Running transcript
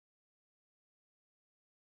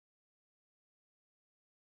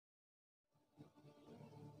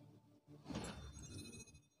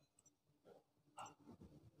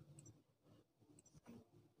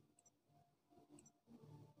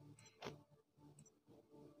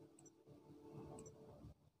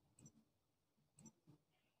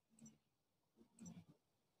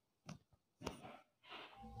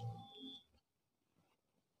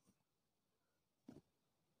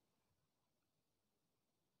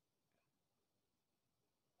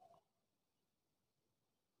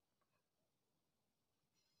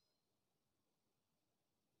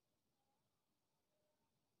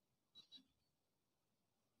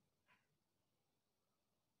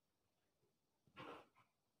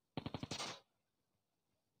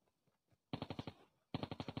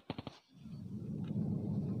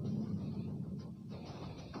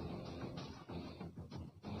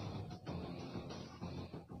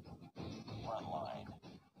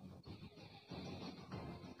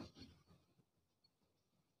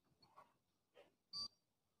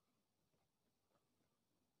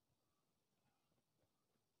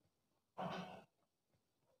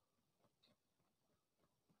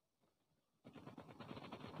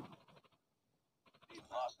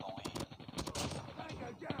Lost the lead. Tango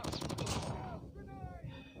down!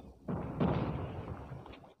 Grenade!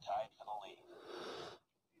 We tied for the lead.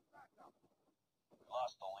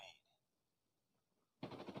 Lost the lead.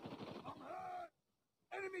 I'm hurt!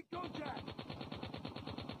 Enemy contact!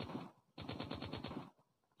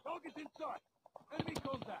 Target's in sight! Enemy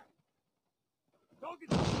contact!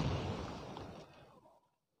 Target's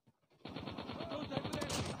contact with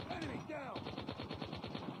enemy! Enemy down!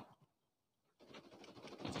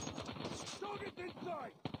 Target's in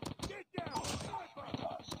sight! Get down! Sniper!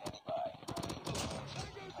 Recon standing by.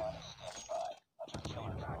 Tango Recon down! is standing by. Hunter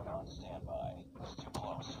killer drone on standby. It's too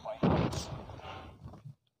close. Fight hard.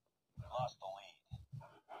 Lost the lead.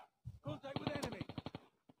 Contact with enemy!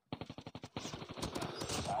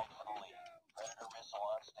 Tied for the lead. Predator missile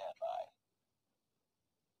on standby.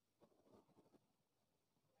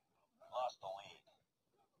 Lost the lead.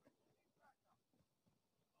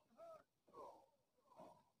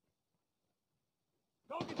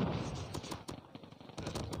 Target!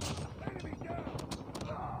 Enemy down!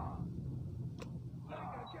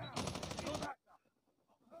 Tango down! Go back up!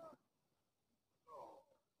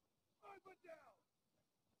 Sniper down!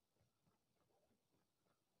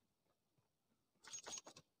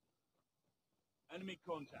 Enemy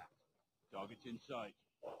contact. Target's in sight.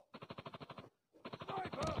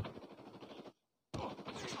 Sniper! Oh,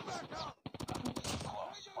 he's back up! Too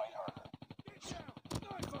close. Fight harder. Get down!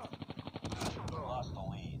 Sniper! Lost the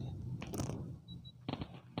lead.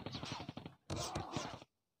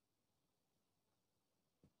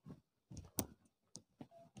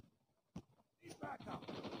 He's back up!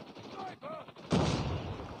 Sniper!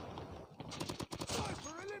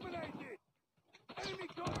 Sniper eliminated! Enemy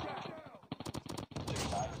contact down!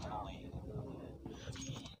 Tied for the lead.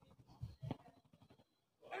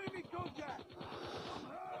 Enemy contact!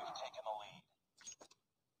 We've taken the lead.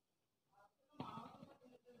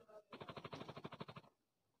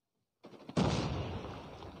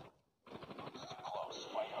 It's too close.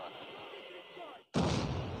 Fight harder.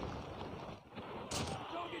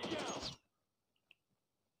 Target down!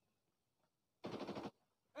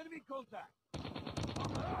 Enemy contact!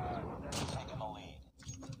 We've taken the lead.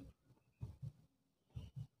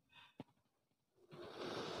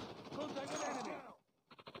 Contact with enemy!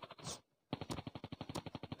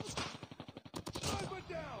 Sniper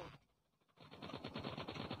down!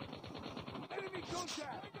 Enemy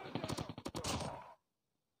contact!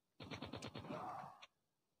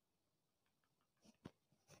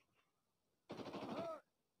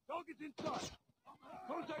 Target's in sight!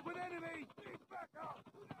 Contact with enemy! He's back up!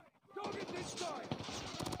 Target's in sight!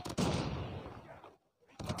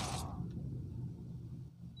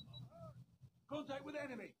 Contact with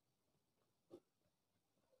enemy!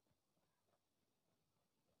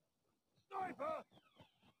 Sniper!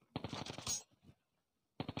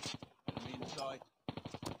 Enemy in sight.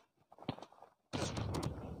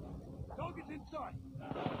 Target's in sight!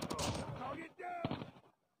 Target down!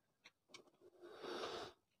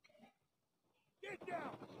 Get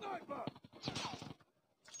down! Sniper!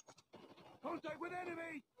 Contact with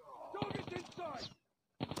enemy! Target's in sight!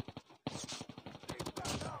 He's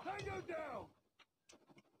back up! Tango down!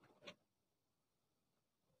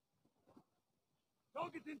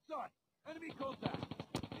 Target's in sight! Enemy contact!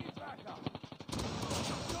 He's back up!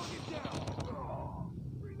 Target down!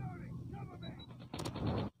 Reloading! Cover me!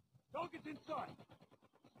 Target's in sight!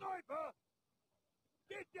 Sniper!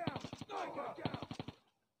 Get down! Sniper! Down!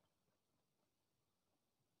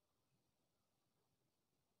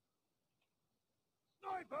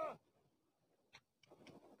 Sniper!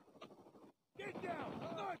 Get down!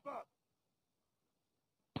 Sniper!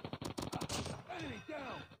 Enemy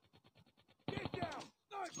down! Get down!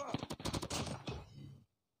 Sniper!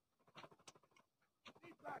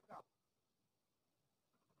 Need backup!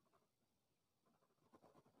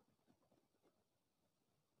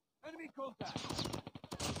 Enemy contact!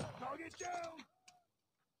 Target down!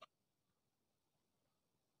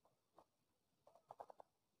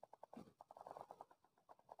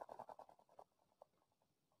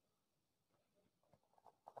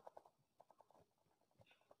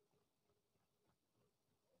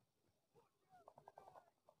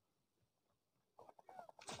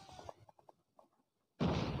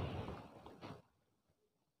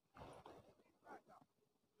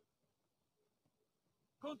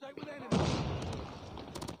 Contact with enemy!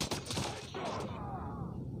 Headshot!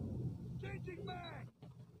 Changing mag!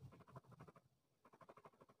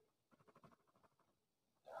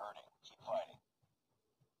 They're hurting. Keep fighting.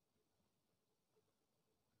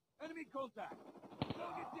 Enemy contact!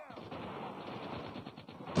 Target down!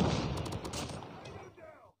 Tango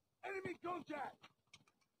down! Enemy contact!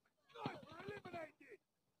 Sniper eliminated! Eliminated!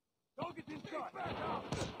 Target's in sight! Back up!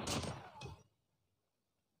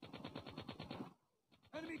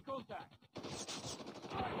 Enemy contact!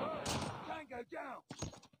 Sniper! Tango down!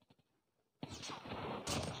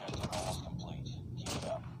 Objective almost complete. Keep it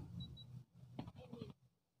up.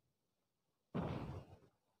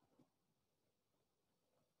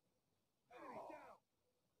 Enemy down!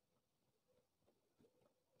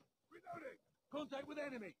 Reloading! Contact with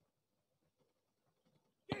enemy!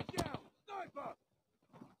 Get down! Sniper!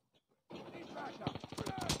 Need backup!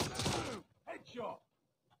 Headshot!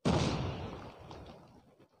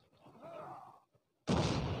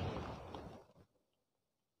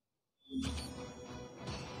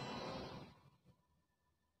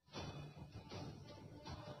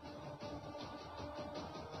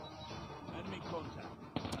 Enemy contact.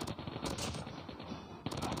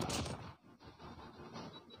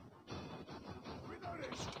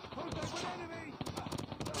 Reloading! Contact with enemy!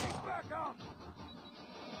 Need backup!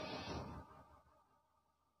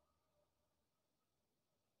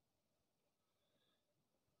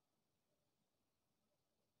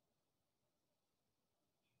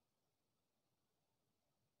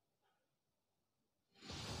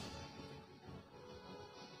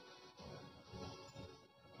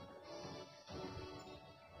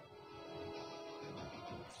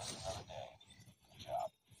 Just another day. Good job.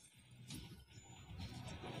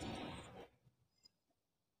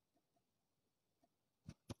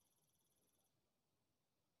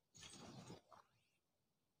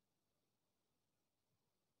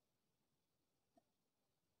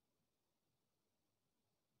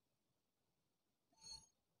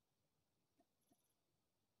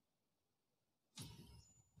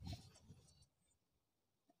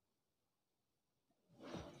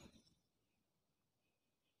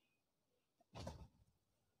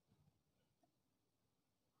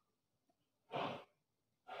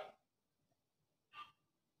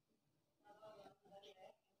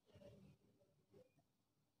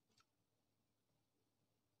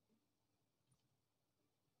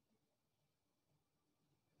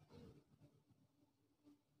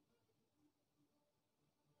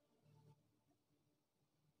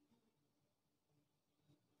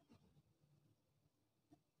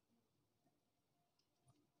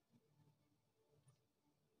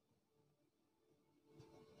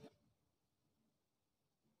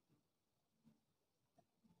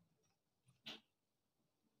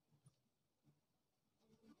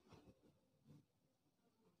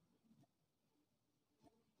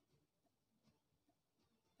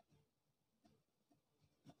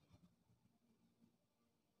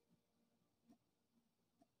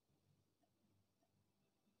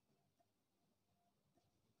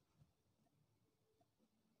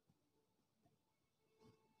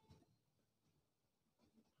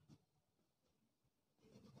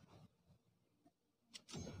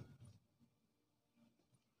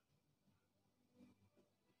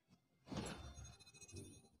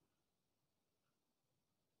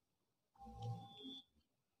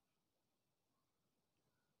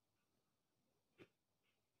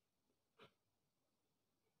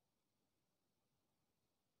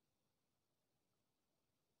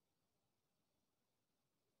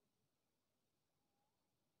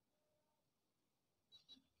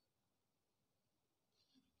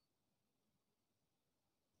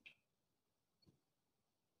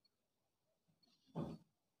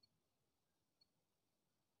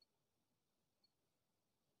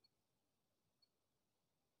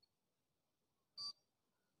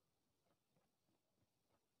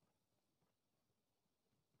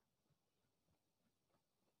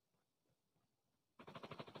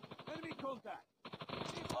 Enemy contact!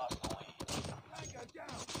 You've lost the lead. Tango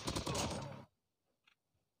down!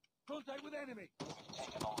 Contact with enemy! We've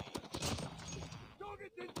taken the lead.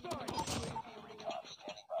 Target's inside! Recon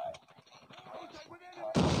standing by. Contact with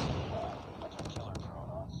enemy! Hunter killer drone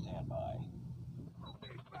on standby.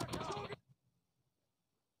 Need backup! Target!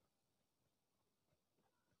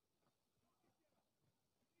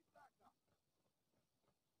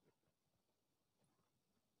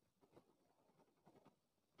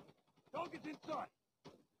 Target's inside!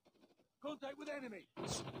 Contact with enemy!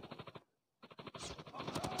 I'm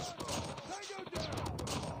hurt! Tango down!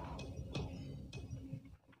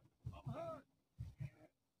 I'm hurt!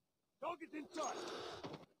 Target's inside!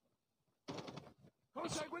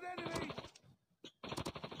 Contact with enemy!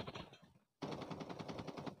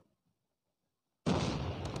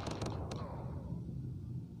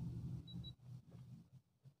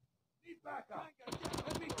 Need backup!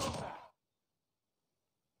 Enemy contact!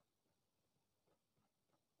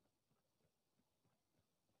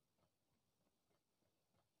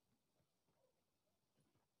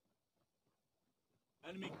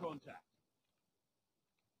 Enemy contact.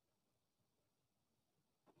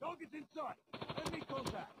 Target's in sight. Enemy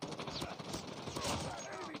contact.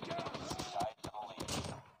 Enemy down. Tied for the lead.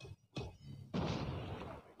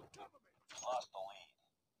 Lost the lead.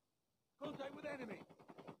 Contact with enemy.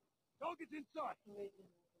 Target's in sight.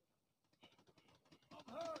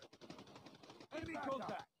 I'm hurt. Enemy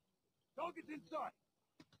contact. Target's in sight.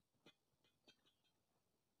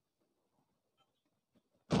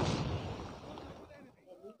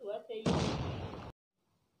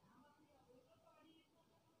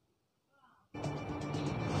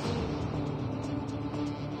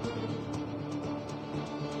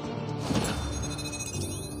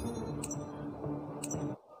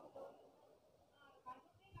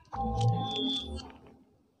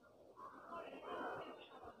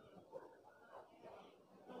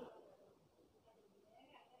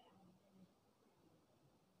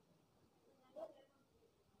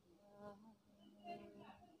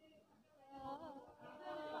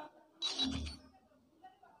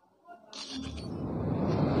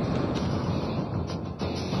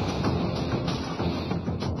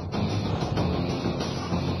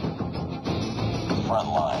 Front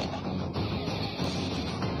line.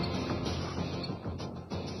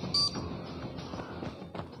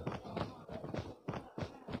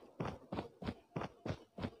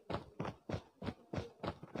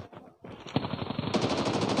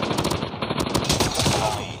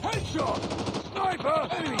 Headshot! Sniper!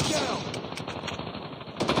 Enemy down!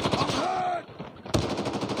 I'm hurt!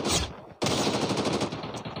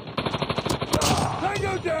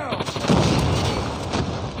 Tango down!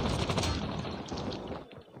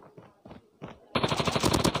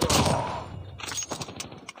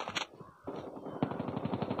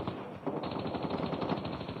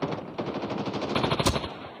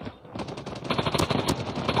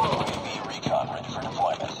 UAV recon ready for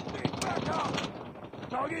deployment. Back up!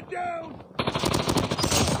 Target down!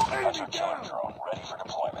 Hunter Enemy killer down! drone ready for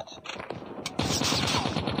deployment.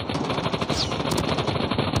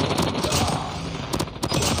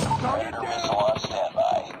 Target Predator down! missile on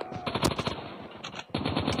standby.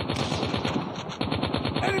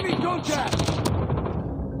 Enemy contact!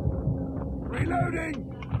 Reloading!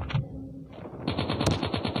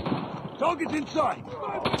 Target's in sight!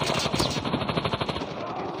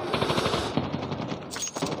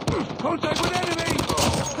 Contact with enemy!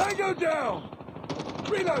 Tango down!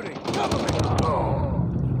 Reloading! Cover me!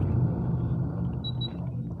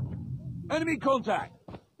 Enemy contact!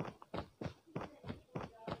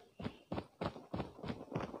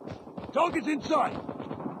 Target's in sight!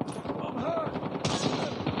 I'm hurt!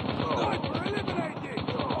 Sniper eliminated!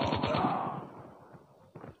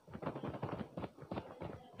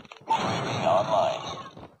 UAV online.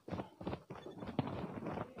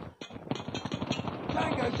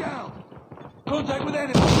 Tango down! Contact with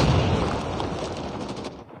enemy!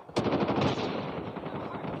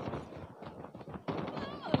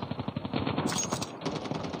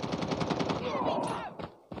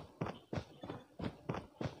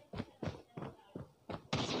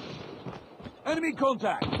 Enemy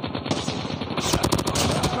contact!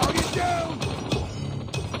 Target down!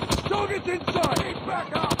 Target's inside!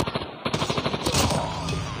 Back up!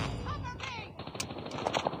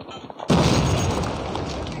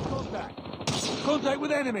 Enemy contact! Contact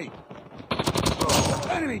with enemy!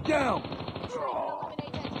 Enemy down!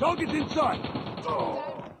 Target's inside!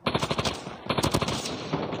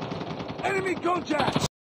 Enemy contact!